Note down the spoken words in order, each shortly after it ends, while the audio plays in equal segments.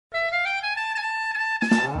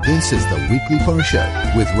This is the Weekly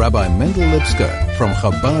Parsha with Rabbi Lipskar from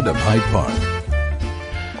Chabad of Hyde Park.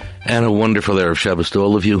 And a wonderful Erev Shabbos to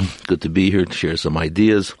all of you. Good to be here to share some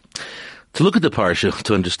ideas, to look at the Parsha,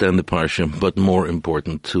 to understand the Parsha, but more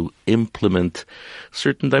important, to implement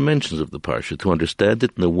certain dimensions of the Parsha, to understand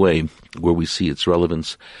it in a way where we see its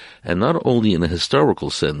relevance, and not only in a historical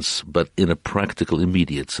sense, but in a practical,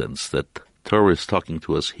 immediate sense, that Torah is talking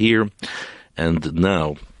to us here and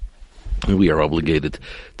now. We are obligated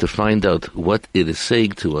to find out what it is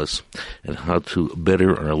saying to us and how to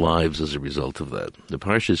better our lives as a result of that. The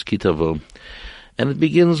Parsha is Ki Tavo, and it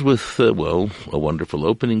begins with, a wonderful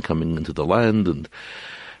opening, coming into the land and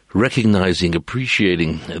recognizing,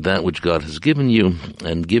 appreciating that which God has given you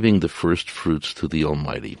and giving the first fruits to the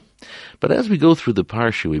Almighty. But as we go through the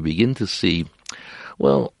Parsha, we begin to see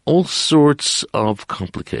all sorts of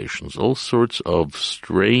complications, all sorts of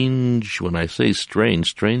strange, when I say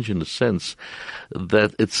strange in the sense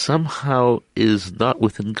that it somehow is not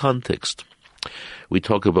within context. We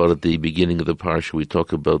talk about at the beginning of the Parsha, we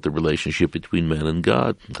talk about the relationship between man and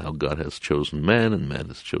God, how God has chosen man and man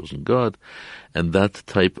has chosen God, and that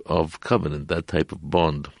type of covenant, that type of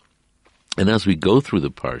bond. And as we go through the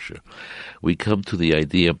Parsha, we come to the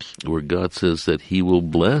idea where God says that He will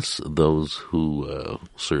bless those who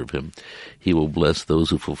serve Him. He will bless those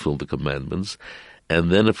who fulfill the commandments.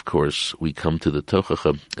 And then, of course, we come to the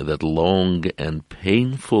Tochacha, that long and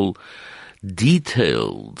painful,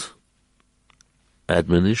 detailed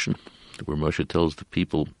admonition, where Moshe tells the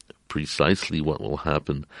people precisely what will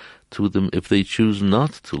happen to them if they choose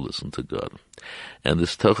not to listen to God. And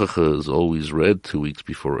this Tochacha is always read 2 weeks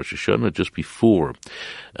before Rosh Hashanah, just before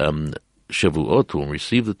Shavuot, when we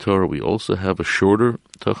receive the Torah. We also have a shorter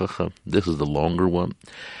Tochacha. This is the longer one.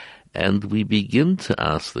 And we begin to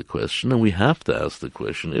ask the question, and we have to ask the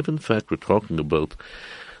question, if in fact we're talking about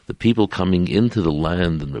the people coming into the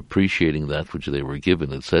land and appreciating that which they were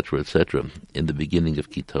given, etc., in the beginning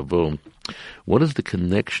of Ki Tavo, what is the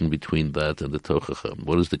connection between that and the Tochacha?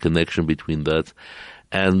 What is the connection between that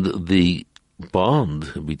and the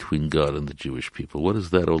bond between God and the Jewish people? What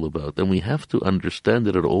is that all about? And we have to understand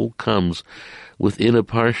that it all comes within a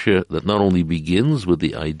Parsha that not only begins with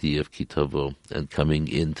the idea of Ki Tavo and coming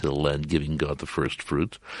into the land, giving God the first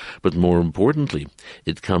fruit, but more importantly,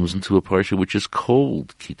 it comes into a Parsha which is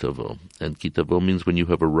called Ki Tavo. And Ki Tavo means when you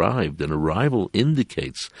have arrived, and arrival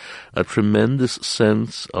indicates a tremendous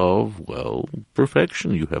sense of,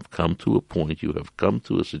 perfection. You have come to a point, you have come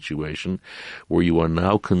to a situation where you are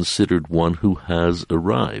now considered one who has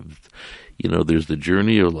arrived. There's the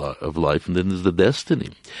journey of life, and then there's the destiny.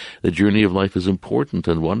 The journey of life is important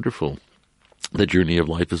and wonderful. The journey of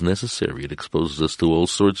life is necessary. It exposes us to all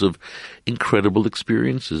sorts of incredible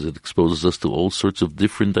experiences. It exposes us to all sorts of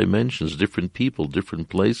different dimensions, different people, different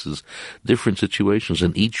places, different situations.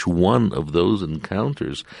 And each one of those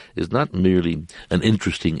encounters is not merely an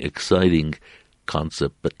interesting, exciting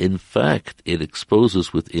concept, but in fact it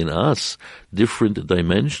exposes within us different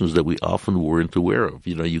dimensions that we often weren't aware of.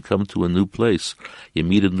 You come to a new place, you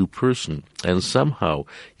meet a new person, and somehow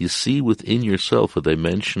you see within yourself a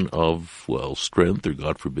dimension of, strength, or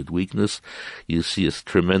God forbid, weakness. You see a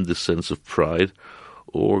tremendous sense of pride,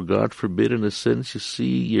 or God forbid, in a sense, you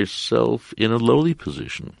see yourself in a lowly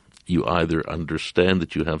position. You either understand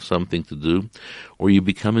that you have something to do, or you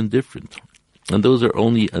become indifferent. And those are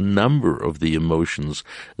only a number of the emotions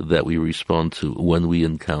that we respond to when we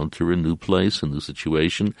encounter a new place, a new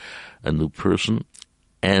situation, a new person.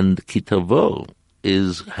 And Ki Tavo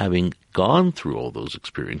is having gone through all those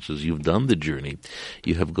experiences. You've done the journey.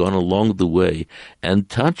 You have gone along the way and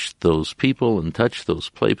touched those people and touched those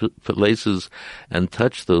places and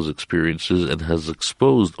touched those experiences, and has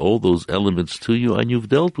exposed all those elements to you, and you've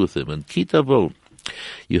dealt with them. And Ki Tavo,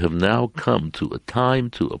 you have now come to a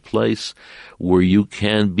time, to a place where you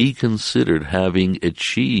can be considered having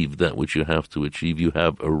achieved that which you have to achieve. You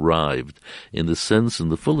have arrived in the sense, in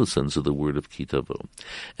the fullest sense of the word of Ki Tavo.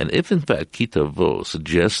 And if in fact Ki Tavo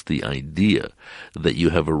suggests the idea that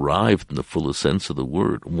you have arrived in the fullest sense of the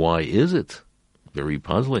word, why is it? Very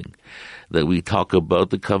puzzling that we talk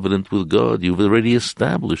about the covenant with God. You've already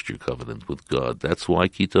established your covenant with God. That's why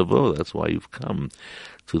Ki Tavo, that's why you've come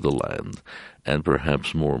to the land. And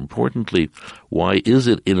perhaps more importantly, why is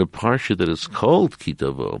it in a Parsha that is called Ki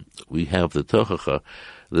Tavo, we have the Tochacha,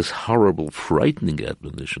 this horrible, frightening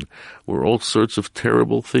admonition, where all sorts of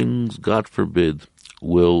terrible things, God forbid,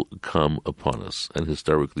 will come upon us. And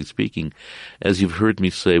historically speaking, as you've heard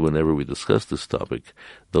me say whenever we discuss this topic,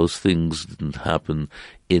 those things didn't happen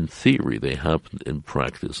in theory, they happen in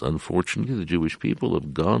practice. Unfortunately, the Jewish people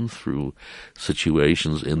have gone through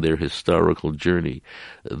situations in their historical journey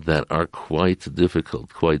that are quite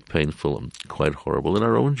difficult, quite painful, and quite horrible. In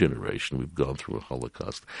our own generation, we've gone through a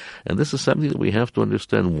Holocaust. And this is something that we have to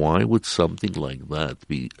understand. Why would something like that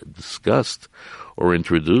be discussed or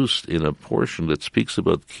introduced in a portion that speaks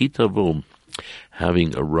about Kitavo,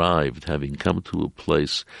 having arrived, having come to a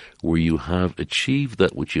place where you have achieved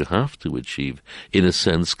that which you have to achieve, in a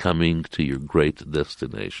sense, coming to your great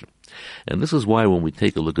destination. And this is why when we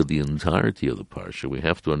take a look at the entirety of the Parsha, we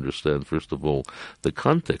have to understand, first of all, the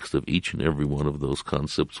context of each and every one of those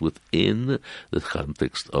concepts within the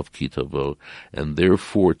context of Kitavo, and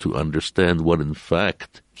therefore to understand what, in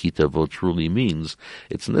fact, Kitavo truly means,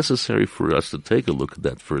 it's necessary for us to take a look at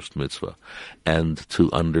that first mitzvah and to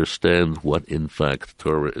understand what, in fact,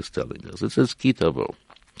 Torah is telling us. It says Kitavo.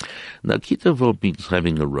 Now, Kitavo means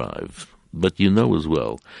having arrived. But you know as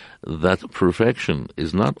well that perfection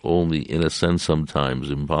is not only, in a sense, sometimes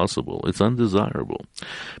impossible, it's undesirable.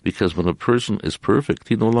 Because when a person is perfect,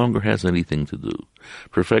 he no longer has anything to do.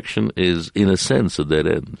 Perfection is, in a sense, a dead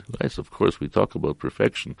end. Yes, of course, we talk about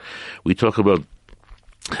perfection. We talk about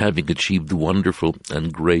having achieved wonderful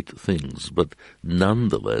and great things, but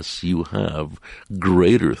nonetheless you have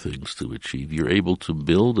greater things to achieve. You're able to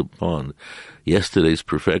build upon yesterday's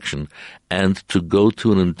perfection and to go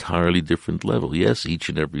to an entirely different level. Yes, each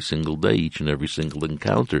and every single day, each and every single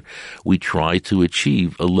encounter, we try to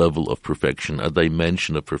achieve a level of perfection, a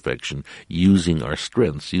dimension of perfection, using our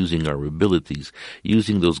strengths, using our abilities,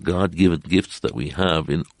 using those God-given gifts that we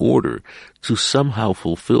have in order to somehow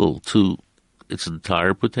fulfill to its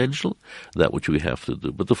entire potential, that which we have to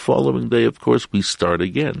do. But the following day, of course, we start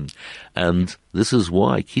again. And this is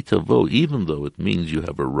why Kitavo, even though it means you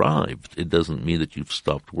have arrived, it doesn't mean that you've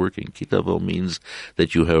stopped working. Kitavo means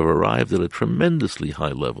that you have arrived at a tremendously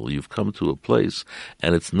high level. You've come to a place,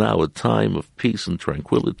 and it's now a time of peace and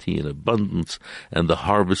tranquility and abundance, and the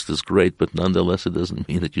harvest is great, but nonetheless it doesn't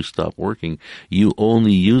mean that you stop working. You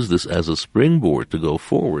only use this as a springboard to go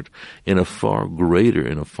forward in a far greater,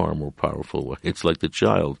 in a far more powerful way. It's like the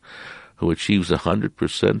child who achieves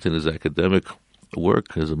 100% in his academic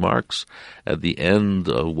work, his marks, at the end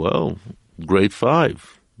of, grade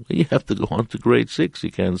 5. You have to go on to grade 6.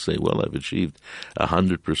 You can't say, I've achieved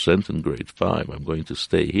 100% in grade 5. I'm going to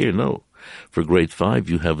stay here. No. For grade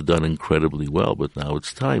 5, you have done incredibly well, but now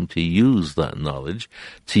it's time to use that knowledge,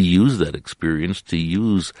 to use that experience, to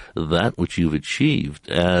use that which you've achieved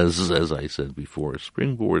as I said before, a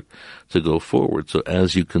springboard to go forward. So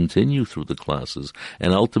as you continue through the classes,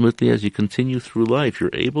 and ultimately as you continue through life,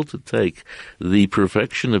 you're able to take the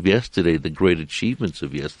perfection of yesterday, the great achievements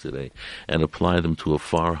of yesterday, and apply them to a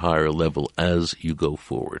far higher level as you go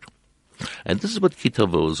forward. And this is what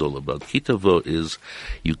Kitavo is all about. Kitavo is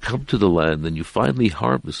you come to the land and you finally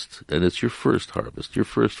harvest, and it's your first harvest, your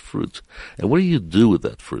first fruit. And what do you do with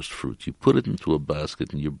that first fruit? You put it into a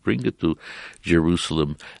basket and you bring it to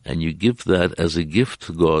Jerusalem, and you give that as a gift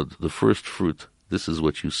to God, the first fruit. This is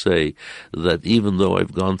what you say, that even though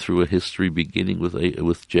I've gone through a history beginning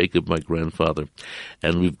with Jacob, my grandfather,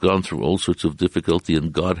 and we've gone through all sorts of difficulty,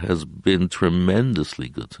 and God has been tremendously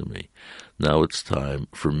good to me. Now it's time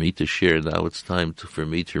for me to share. Now it's time for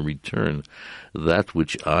me to return that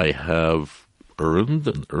which I have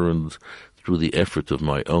earned through the effort of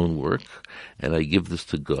my own work, and I give this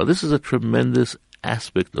to God. This is a tremendous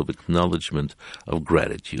aspect of acknowledgement of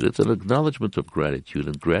gratitude. It's an acknowledgement of gratitude,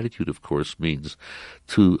 and gratitude, of course, means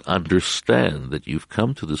to understand that you've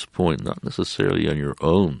come to this point not necessarily on your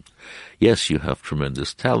own. Yes, you have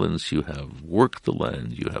tremendous talents, you have worked the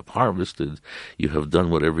land, you have harvested, you have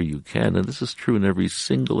done whatever you can, and this is true in every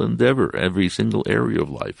single endeavor, every single area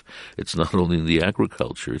of life. It's not only in the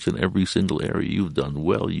agriculture, it's in every single area. You've done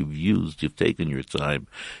well, you've taken your time,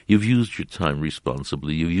 you've used your time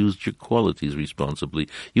responsibly, you've used your qualities responsibly,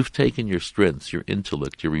 you've taken your strengths, your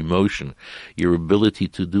intellect, your emotion, your ability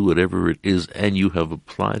to do whatever it is, and you have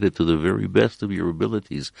applied it to the very best of your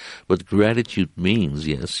abilities. But gratitude means,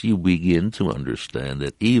 yes, you begin to understand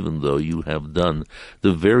that even though you have done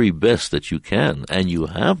the very best that you can, and you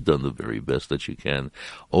have done the very best that you can,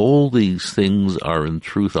 all these things are in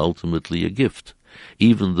truth ultimately a gift.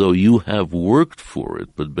 Even though you have worked for it,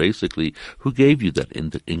 but basically, who gave you that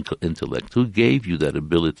intellect? Who gave you that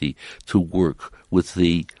ability to work with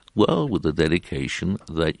the Well, with the dedication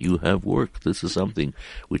that you have worked. This is something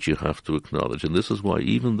which you have to acknowledge. And this is why,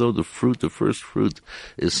 even though the first fruit,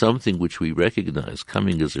 is something which we recognize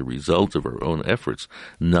coming as a result of our own efforts,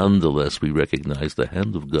 nonetheless we recognize the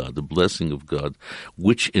hand of God, the blessing of God,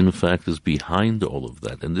 which in fact is behind all of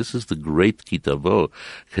that. And this is the great kitavo.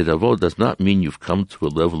 Kitavo does not mean you've come to a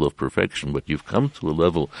level of perfection, but you've come to a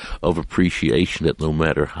level of appreciation that no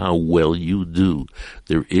matter how well you do,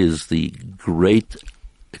 there is the great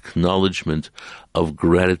acknowledgement of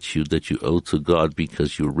gratitude that you owe to God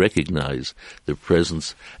because you recognize the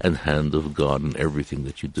presence and hand of God in everything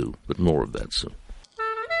that you do. But more of that soon.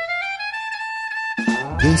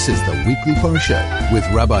 This is the Weekly Parsha with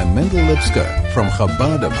Rabbi Mendel Lipskar from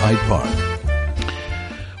Chabad of Hyde Park.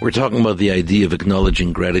 We're talking about the idea of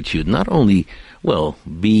acknowledging gratitude, not only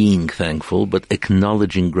being thankful, but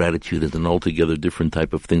acknowledging gratitude is an altogether different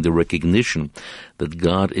type of thing. The recognition that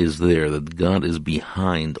God is there, that God is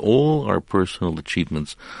behind all our personal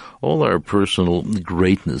achievements, all our personal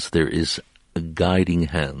greatness. There is a guiding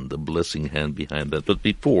hand, a blessing hand behind that. But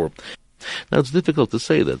before, now it's difficult to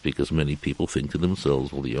say that because many people think to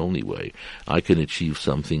themselves, well, the only way I can achieve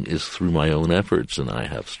something is through my own efforts, and I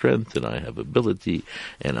have strength, and I have ability,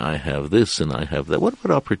 and I have this, and I have that. What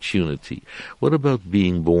about opportunity? What about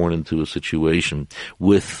being born into a situation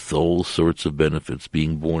with all sorts of benefits,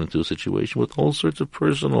 being born into a situation with all sorts of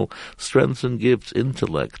personal strengths and gifts,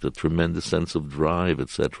 intellect, a tremendous sense of drive,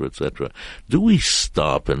 etc., etc.? Do we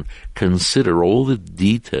stop and consider all the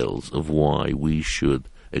details of why we should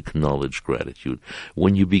acknowledge gratitude?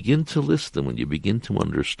 When you begin to list them, when you begin to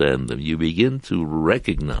understand them, you begin to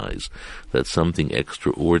recognize that something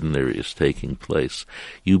extraordinary is taking place.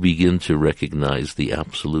 You begin to recognize the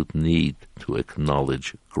absolute need to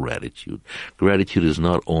acknowledge gratitude. Gratitude is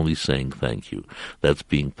not only saying thank you. That's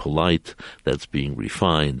being polite, that's being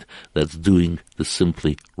refined, that's doing the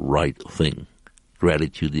simply right thing.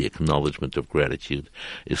 Gratitude, the acknowledgement of gratitude,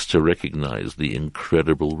 is to recognize the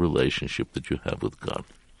incredible relationship that you have with God.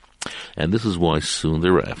 And this is why soon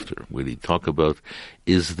thereafter we talk about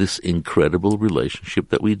is this incredible relationship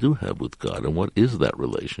that we do have with God. And what is that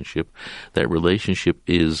relationship? That relationship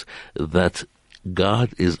is that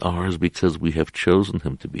God is ours because we have chosen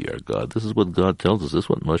Him to be our God. This is what God tells us. This is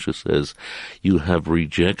what Moshe says. You have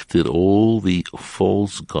rejected all the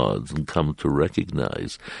false gods and come to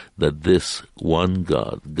recognize that this one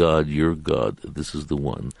God, God, your God, this is the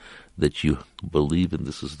one that you believe in.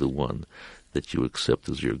 This is the one that you accept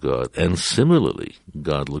as your God. And similarly,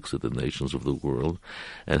 God looks at the nations of the world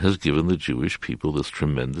and has given the Jewish people this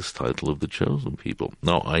tremendous title of the chosen people.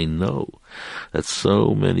 Now, I know that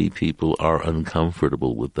so many people are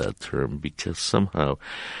uncomfortable with that term because somehow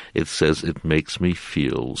it says it makes me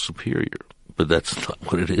feel superior. But that's not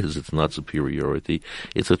what it is. It's not superiority.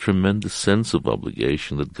 It's a tremendous sense of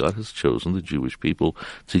obligation that God has chosen the Jewish people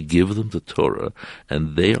to give them the Torah,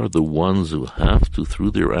 and they are the ones who have to,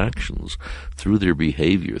 through their actions, through their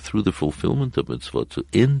behavior, through the fulfillment of mitzvot, to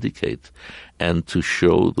indicate and to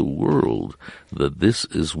show the world that this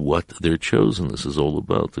is what their chosenness is all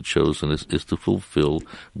about. The chosenness is to fulfill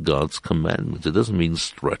God's commandments. It doesn't mean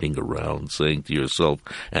strutting around, saying to yourself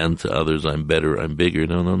and to others, I'm better, I'm bigger.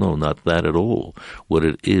 No, not that at all. What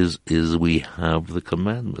it is we have the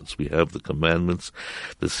commandments. We have the commandments,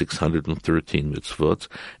 the 613 mitzvot,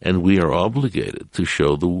 and we are obligated to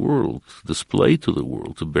show the world, to display to the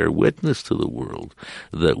world, to bear witness to the world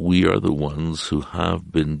that we are the ones who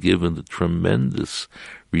have been given the tremendous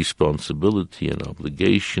responsibility and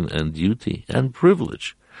obligation and duty and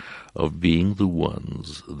privilege of being the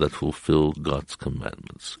ones that fulfill God's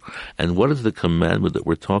commandments. And what is the commandment that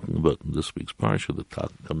we're talking about in this week's parsha? The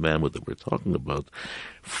commandment that we're talking about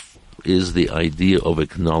is the idea of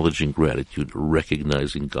acknowledging gratitude,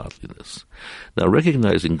 recognizing godliness. Now,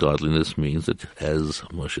 recognizing godliness means that, as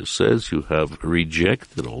Moshe says, you have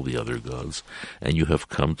rejected all the other gods and you have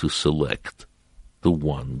come to select the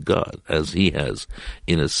one God, as He has,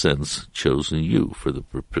 in a sense, chosen you for the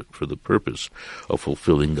purpose of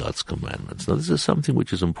fulfilling God's commandments. Now, this is something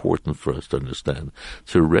which is important for us to understand,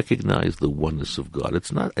 to recognize the oneness of God.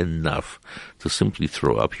 It's not enough to simply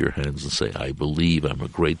throw up your hands and say, I believe, I'm a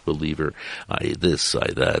great believer, I this,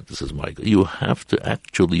 I that, this is my God. You have to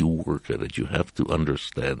actually work at it. You have to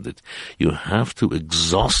understand it. You have to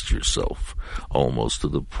exhaust yourself almost to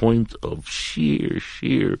the point of sheer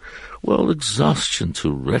exhaustion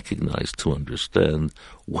to recognize, to understand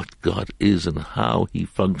what God is and how He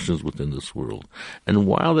functions within this world. And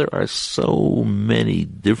while there are so many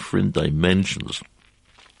different dimensions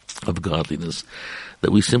of godliness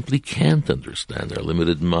that we simply can't understand. Our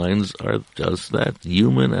limited minds are just that,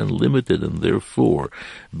 human and limited, and therefore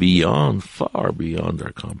far beyond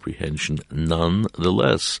our comprehension.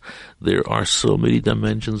 Nonetheless, there are so many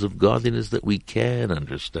dimensions of godliness that we can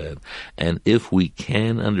understand. And if we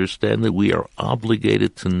can understand it, we are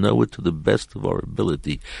obligated to know it to the best of our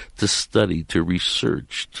ability, to study, to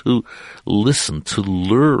research, to listen, to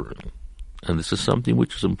learn. And this is something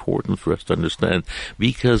which is important for us to understand,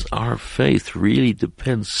 because our faith really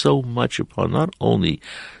depends so much upon not only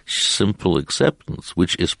simple acceptance,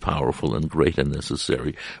 which is powerful and great and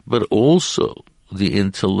necessary, but also the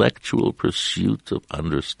intellectual pursuit of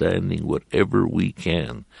understanding whatever we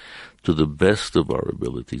can to the best of our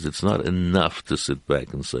abilities. It's not enough to sit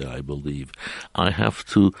back and say, I believe. I have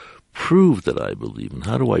to prove that I believe. And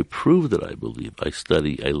how do I prove that I believe? I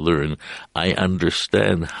study, I learn, I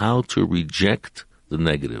understand how to reject the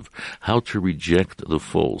negative, how to reject the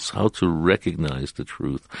false, how to recognize the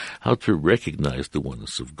truth, how to recognize the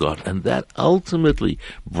oneness of God. And that ultimately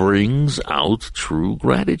brings out true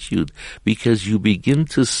gratitude, because you begin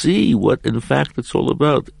to see what in fact it's all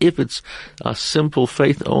about. If it's a simple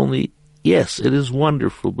faith only, yes, it is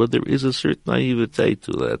wonderful, but there is a certain naivete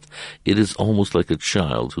to that. It is almost like a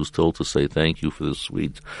child who's told to say thank you for the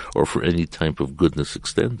sweet or for any type of goodness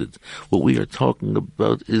extended. What we are talking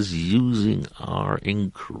about is using our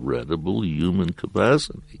incredible human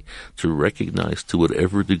capacity to recognize to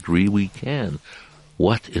whatever degree we can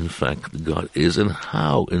what, in fact, God is and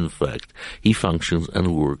how, in fact, He functions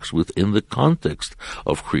and works within the context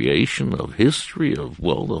of creation, of history, of,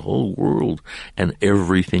 well, the whole world and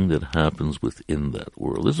everything that happens within that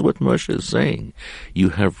world. This is what Moshe is saying. You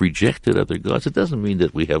have rejected other gods. It doesn't mean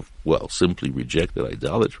that we have, well, simply rejected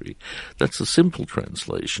idolatry. That's a simple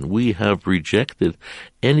translation. We have rejected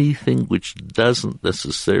anything which doesn't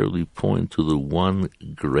necessarily point to the one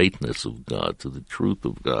greatness of God, to the truth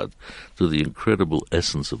of God, to the incredible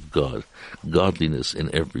essence of God, godliness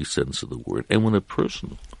in every sense of the word. And when a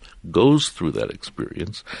person goes through that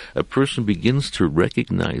experience, a person begins to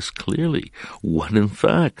recognize clearly what in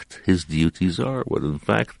fact his duties are, what in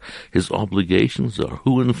fact his obligations are,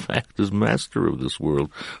 who in fact is master of this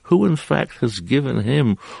world, who in fact has given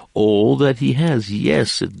him all that he has.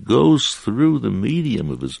 Yes, it goes through the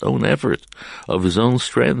medium of his own effort, of his own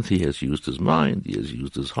strength. He has used his mind, he has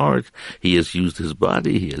used his heart, he has used his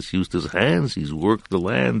body, he has used his hands, he's worked the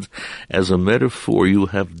land. As a metaphor, you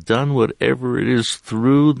have done whatever it is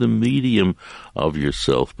through the medium of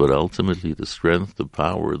yourself, but ultimately the strength, the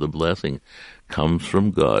power, the blessing comes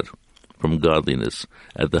from God, from godliness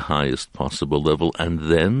at the highest possible level,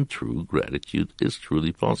 and then true gratitude is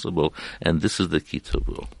truly possible, and this is the key to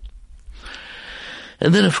it.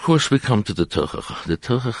 And then, of course, we come to the Tochacha. The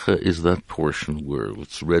Tochacha is that portion where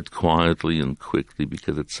it's read quietly and quickly,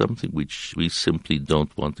 because it's something which we simply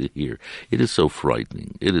don't want to hear. It is so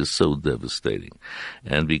frightening. It is so devastating.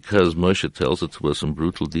 And because Moshe tells it to us in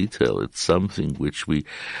brutal detail, it's something which we,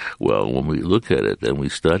 well, when we look at it and we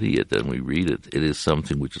study it and we read it, it is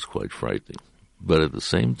something which is quite frightening. But at the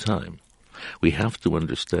same time, we have to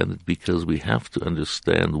understand it, because we have to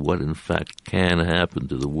understand what in fact can happen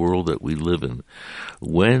to the world that we live in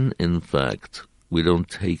when in fact we don't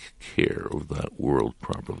take care of that world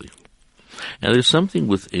properly. And there's something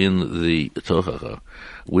within the Tochacha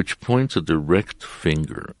which points a direct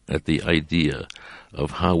finger at the idea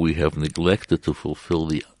of how we have neglected to fulfill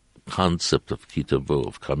the concept of kitavo,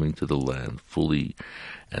 of coming to the land fully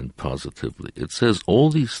and positively. It says all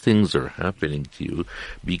these things are happening to you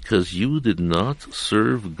because you did not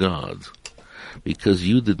serve God. Because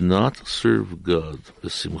you did not serve God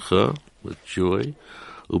b'simcha, with joy,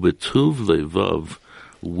 ubetuv levav,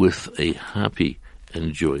 with a happy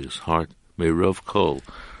and joyous heart, meirav kol,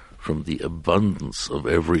 from the abundance of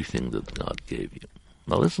everything that God gave you.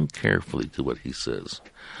 Now listen carefully to what he says.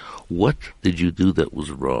 What did you do that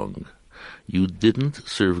was wrong? You didn't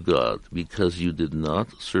serve God because you did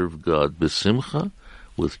not serve God b'simcha,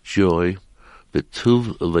 with joy,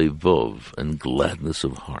 betuv levov, and gladness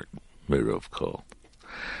of heart, meirav kol.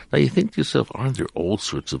 Now you think to yourself, aren't there all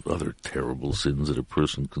sorts of other terrible sins that a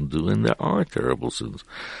person can do? And there are terrible sins.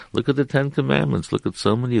 Look at the 10 Commandments. Look at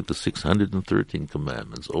so many of the 613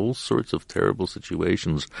 Commandments. All sorts of terrible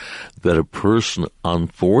situations that a person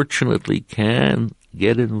unfortunately can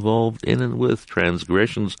get involved in and with,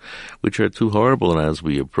 transgressions which are too horrible. And as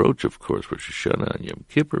we approach, of course, Rosh Hashanah and Yom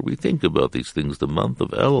Kippur, we think about these things, the month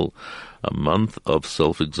of Elul, a month of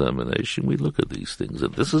self-examination. We look at these things,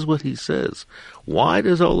 and this is what he says. Why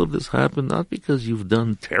does all of this happen? Not because you've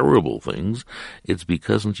done terrible things, it's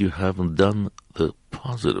because you haven't done the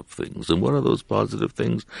positive things. And what are those positive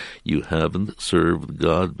things? You haven't served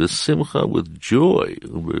God b'simcha, with joy,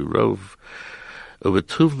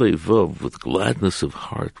 with gladness of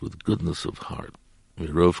heart, with goodness of heart.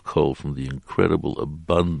 Mirov kol, from the incredible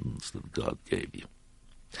abundance that God gave you.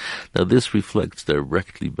 Now this reflects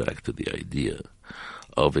directly back to the idea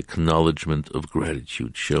of acknowledgement of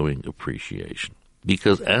gratitude, showing appreciation.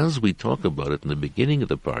 Because as we talk about it in the beginning of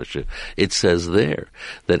the Parsha, it says there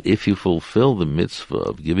that if you fulfill the mitzvah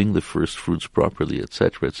of giving the first fruits properly,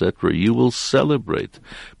 etc., you will celebrate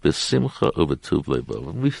b'simcha u'b'tuv levav.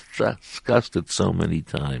 And we've discussed it so many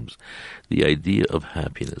times, the idea of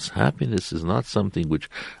happiness. Happiness is not something which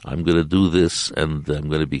I'm going to do this and I'm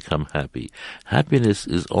going to become happy. Happiness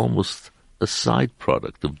is almost a side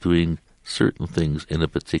product of doing certain things in a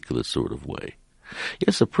particular sort of way.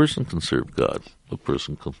 Yes, a person can serve God. A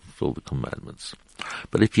person can fulfill the commandments.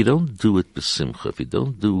 But if you don't do it b'simcha, if you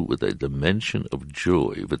don't do it with a dimension of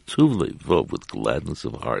joy, v'tuv levav, with gladness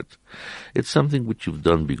of heart, it's something which you've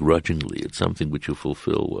done begrudgingly. It's something which you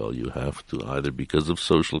fulfill, well, you have to, either because of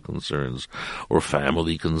social concerns or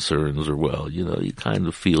family concerns, or, well, you kind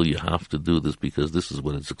of feel you have to do this because this is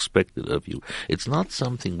what is expected of you. It's not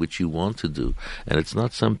something which you want to do, and it's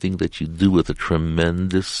not something that you do with a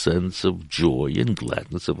tremendous sense of joy and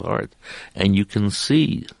gladness of heart. And you can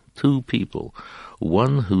see two people.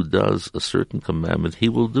 One who does a certain commandment, he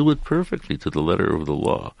will do it perfectly to the letter of the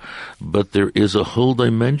law. But there is a whole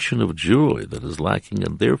dimension of joy that is lacking,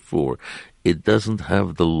 and therefore it doesn't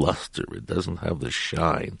have the luster, it doesn't have the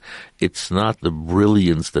shine. It's not the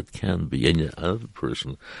brilliance that can be. And the other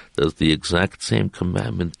person does the exact same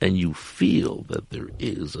commandment, and you feel that there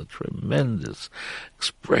is a tremendous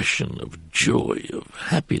expression of joy, of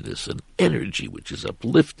happiness, and energy which is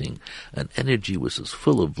uplifting, an energy which is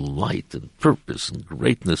full of light and purpose and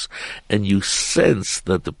greatness, and you sense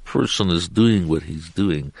that the person is doing what he's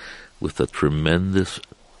doing with a tremendous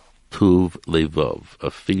tuv levav, a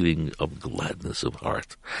feeling of gladness of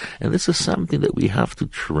heart. And this is something that we have to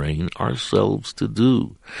train ourselves to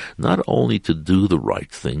do. Not only to do the right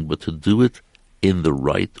thing, but to do it in the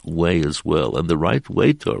right way as well. And the right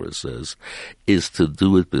way, Torah says, is to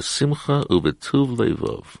do it b'simcha u'b'tuv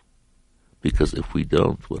levav. Because if we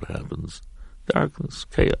don't, what happens? Darkness,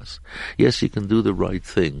 chaos. Yes, you can do the right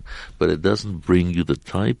thing, but it doesn't bring you the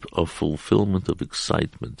type of fulfillment of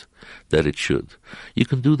excitement that it should. You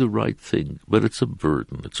can do the right thing, but it's a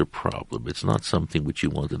burden, it's a problem, it's not something which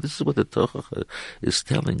you want. And this is what the Torah is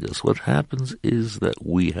telling us. What happens is that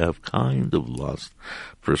we have kind of lost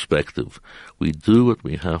perspective. We do what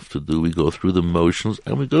we have to do, we go through the motions,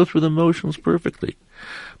 and we go through the motions perfectly.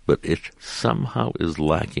 But it somehow is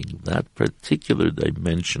lacking that particular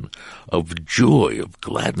dimension of joy, of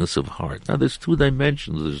gladness of heart. Now, there's two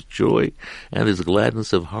dimensions. There's joy and there's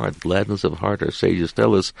gladness of heart. Gladness of heart, our sages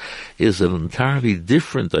tell us, is an entirely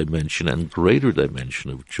different dimension and greater dimension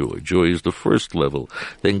of joy. Joy is the first level.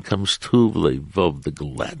 Then comes tuv levav, the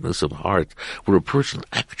gladness of heart, where a person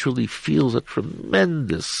actually feels a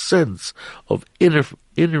tremendous sense of inner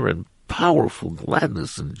and powerful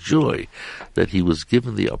gladness and joy that he was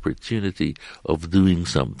given the opportunity of doing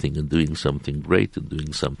something, and doing something great, and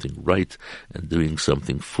doing something right, and doing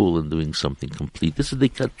something full, and doing something complete. This is the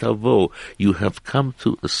katavo. You have come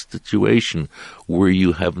to a situation where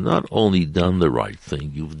you have not only done the right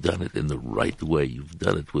thing, you've done it in the right way. You've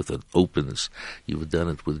done it with an openness. You've done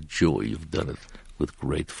it with joy. You've done it with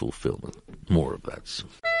great fulfillment. More of that soon.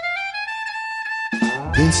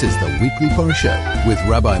 This is the Weekly Parsha with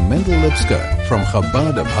Rabbi Mendel Lipskar from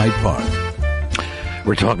Chabad of Hyde Park.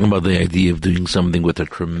 We're talking about the idea of doing something with a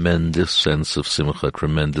tremendous sense of simcha, a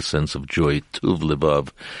tremendous sense of joy, tuv levav,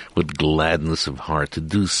 with gladness of heart, to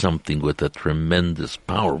do something with a tremendous,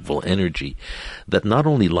 powerful energy that not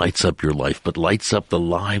only lights up your life, but lights up the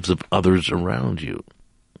lives of others around you.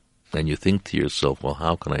 And you think to yourself, well,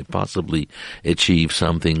 how can I possibly achieve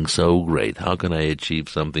something so great? How can I achieve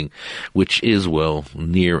something which is, well,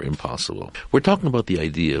 near impossible? We're talking about the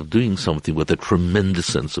idea of doing something with a tremendous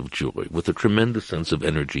sense of joy, with a tremendous sense of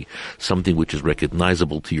energy, something which is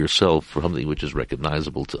recognizable to yourself, something which is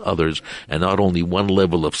recognizable to others, and not only one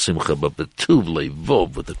level of simcha, but the tuv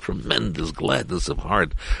levav, with a tremendous gladness of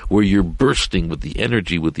heart, where you're bursting with the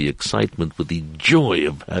energy, with the excitement, with the joy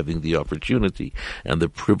of having the opportunity and the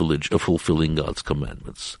privilege of fulfilling God's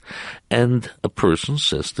commandments. And a person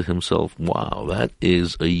says to himself, wow, that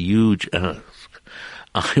is a huge ask.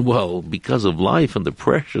 Because of life and the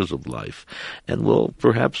pressures of life, and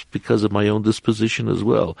perhaps because of my own disposition as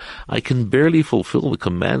well, I can barely fulfill the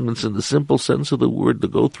commandments in the simple sense of the word, to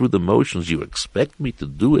go through the motions. You expect me to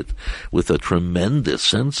do it with a tremendous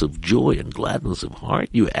sense of joy and gladness of heart?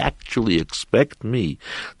 You actually expect me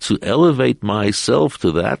to elevate myself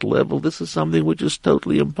to that level? This is something which is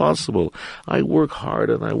totally impossible. I work hard,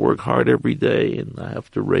 and I work hard every day, and I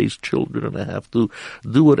have to raise children, and I have to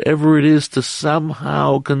do whatever it is to somehow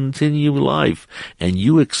continue life. And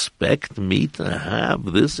you expect me to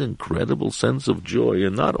have this incredible sense of joy,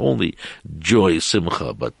 and not only joy,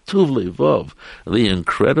 simcha, but tuv levav, the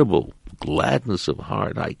incredible gladness of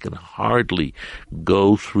heart. I can hardly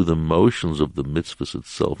go through the motions of the mitzvahs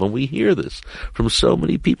itself. And we hear this from so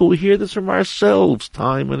many people. We hear this from ourselves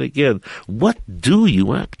time and again. What do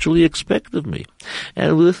you actually expect of me?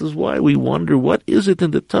 And this is why we wonder, what is it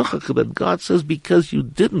in the Tachach that God says, because you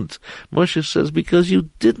didn't? Moshe says, because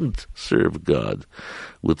you didn't serve God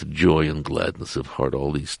with joy and gladness of heart,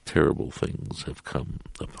 all these terrible things have come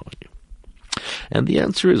upon you. And the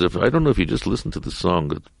answer is, I don't know if you just listened to the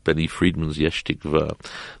song, Benny Friedman's Yesh Tikva,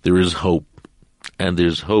 there is hope. And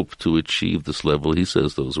there's hope to achieve this level. He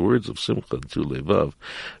says those words of Simcha Tu Levav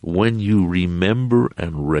when you remember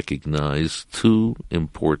and recognize two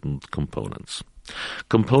important components.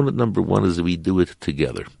 Component number one is that we do it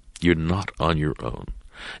together. You're not on your own.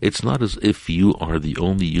 It's not as if you are the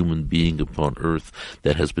only human being upon earth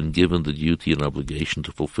that has been given the duty and obligation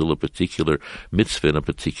to fulfill a particular mitzvah in a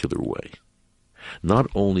particular way. Not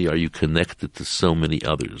only are you connected to so many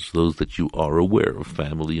others, those that you are aware of,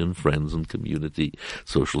 family and friends and community,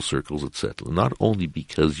 social circles, etc. Not only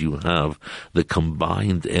because you have the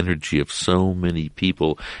combined energy of so many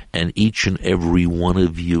people, and each and every one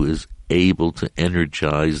of you is able to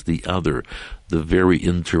energize the other. The very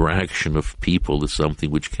interaction of people is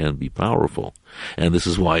something which can be powerful. And this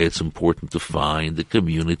is why it's important to find a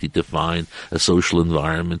community, to find a social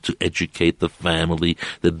environment, to educate the family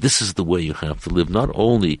that this is the way you have to live. Not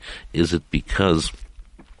only is it because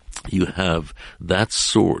you have that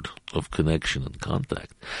sort of connection and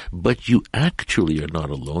contact, but you actually are not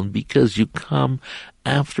alone, because you come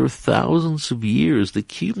after thousands of years, the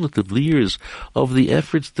cumulative years of the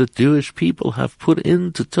efforts that Jewish people have put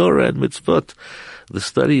into Torah and mitzvot, the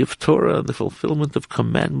study of Torah and the fulfillment of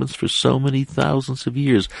commandments for so many thousands of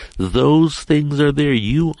years. Those things are there.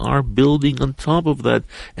 You are building on top of that,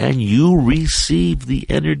 and you receive the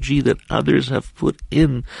energy that others have put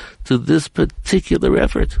in to this particular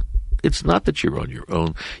effort. It's not that you're on your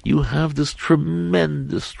own. You have this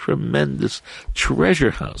tremendous, tremendous treasure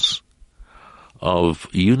house of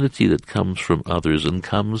unity that comes from others and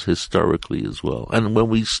comes historically as well. And when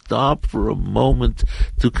we stop for a moment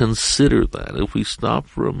to consider that, if we stop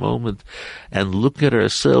for a moment and look at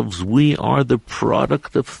ourselves, we are the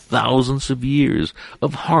product of thousands of years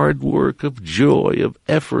of hard work, of joy, of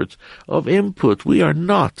effort, of input. We are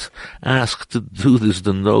not asked to do this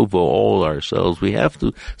de novo all ourselves. We have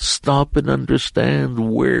to stop and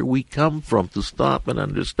understand where we come from, to stop and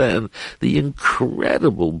understand the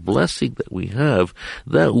incredible blessing that we have,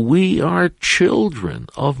 that we are children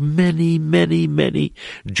of many, many, many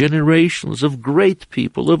generations of great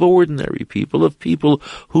people, of ordinary people, of people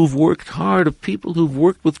who've worked hard, of people who've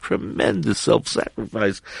worked with tremendous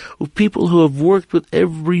self-sacrifice, of people who have worked with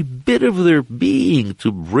every bit of their being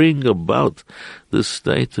to bring about this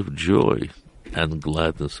state of joy and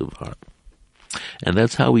gladness of heart. And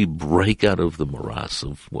that's how we break out of the morass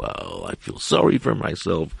of, well, I feel sorry for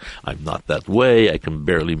myself, I'm not that way, I can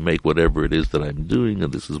barely make whatever it is that I'm doing,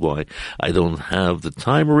 and this is why I don't have the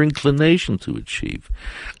time or inclination to achieve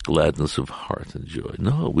gladness of heart and joy.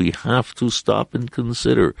 No, we have to stop and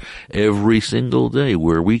consider every single day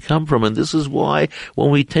where we come from. And this is why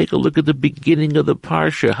when we take a look at the beginning of the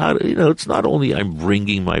Parsha, it's not only I'm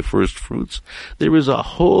bringing my first fruits, there is a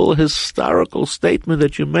whole historical statement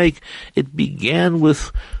that you make. It began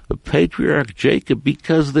with the patriarch Jacob,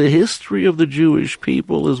 because the history of the Jewish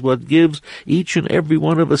people is what gives each and every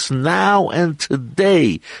one of us now and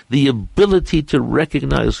today the ability to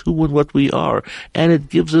recognize who and what we are, and it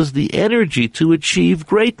gives us the energy to achieve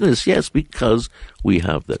greatness. Yes, because we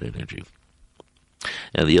have that energy.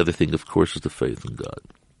 And the other thing, of course, is the faith in God.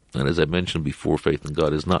 And as I mentioned before, faith in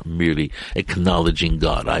God is not merely acknowledging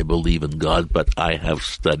God. I believe in God, but I have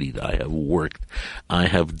studied, I have worked, I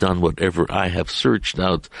have done whatever, I have searched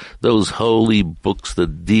out those holy books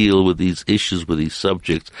that deal with these issues, with these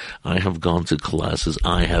subjects. I have gone to classes,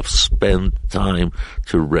 I have spent time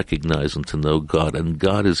to recognize and to know God, and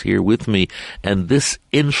God is here with me, and this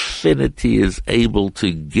infinity is able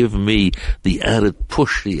to give me the added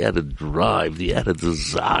push, the added drive, the added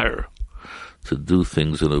desire to do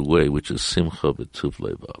things in a way which is simcha b'tuv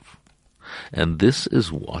levav. And this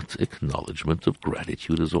is what acknowledgement of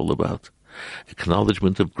gratitude is all about.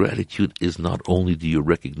 Acknowledgement of gratitude is not only do you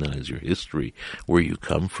recognize your history, where you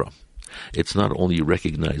come from. It's not only you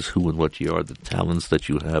recognize who and what you are, the talents that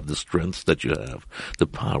you have, the strengths that you have, the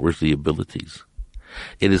powers, the abilities.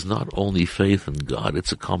 It is not only faith in God,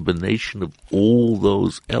 it's a combination of all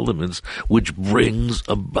those elements which brings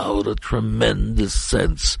about a tremendous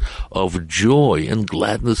sense of joy and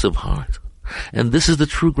gladness of heart. And this is the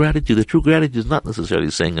true gratitude. The true gratitude is not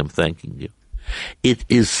necessarily saying I'm thanking you. It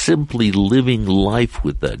is simply living life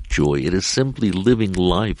with that joy. It is simply living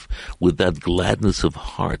life with that gladness of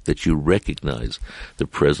heart that you recognize the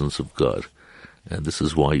presence of God. And this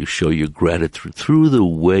is why you show your gratitude through the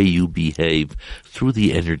way you behave, through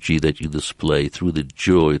the energy that you display, through the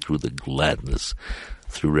joy, through the gladness,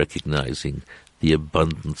 through recognizing the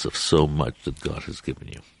abundance of so much that God has given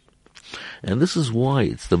you. And this is why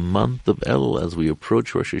it's the month of Elul. As we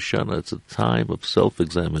approach Rosh Hashanah, it's a time of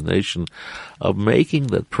self-examination, of making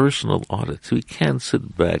that personal audit. We can't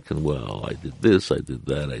sit back and, well, I did this, I did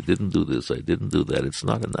that, I didn't do this, I didn't do that. It's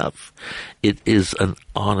not enough. It is an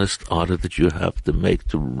honest audit that you have to make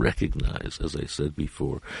to recognize, as I said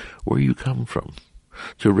before, where you come from.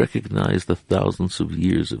 To recognize the thousands of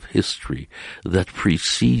years of history that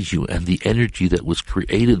precedes you and the energy that was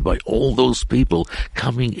created by all those people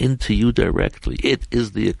coming into you directly. It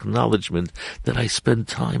is the acknowledgement that I spend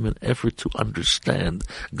time and effort to understand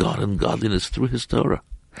God and godliness through His Torah.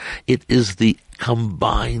 It is the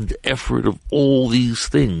combined effort of all these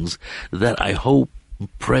things that I hope,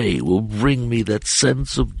 pray, will bring me that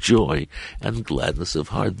sense of joy and gladness of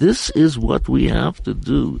heart. This is what we have to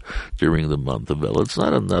do during the month of Elul. It's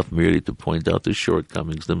not enough merely to point out the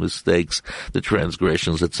shortcomings, the mistakes, the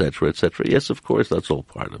transgressions, etc., etc. Yes, of course, that's all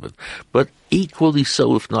part of it. But equally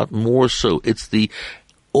so, if not more so, it's the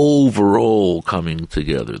overall coming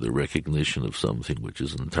together, the recognition of something which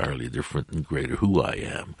is entirely different and greater, who I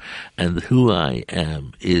am. And who I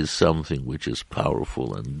am is something which is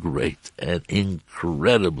powerful and great and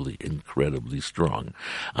incredibly, incredibly strong.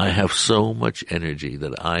 I have so much energy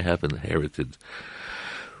that I have inherited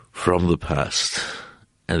from the past,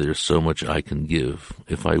 and there's so much I can give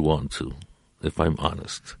if I want to, if I'm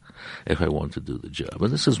honest, if I want to do the job.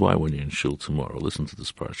 And this is why when you're in shul tomorrow, listen to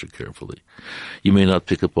this parsha carefully. You may not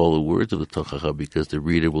pick up all the words of the Tochacha because the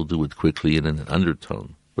reader will do it quickly and in an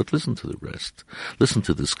undertone. But listen to the rest. Listen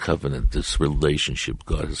to this covenant, this relationship.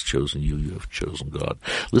 God has chosen you, you have chosen God.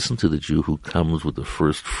 Listen to the Jew who comes with the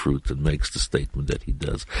first fruit and makes the statement that he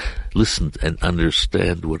does. Listen and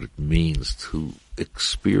understand what it means to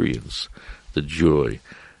experience the joy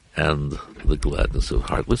and the gladness of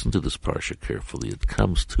heart. Listen to this parsha carefully. It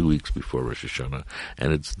comes 2 weeks before Rosh Hashanah,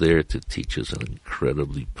 and it's there to teach us an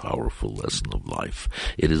incredibly powerful lesson of life.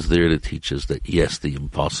 It is there to teach us that, yes, the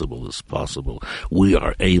impossible is possible. We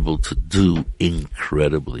are able to do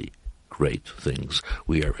incredibly great things.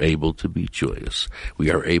 We are able to be joyous.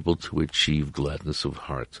 We are able to achieve gladness of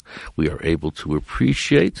heart. We are able to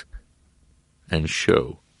appreciate and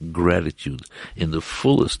show gratitude in the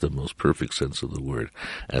fullest and most perfect sense of the word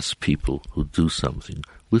as people who do something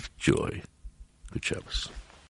with joy. Good Shabbos.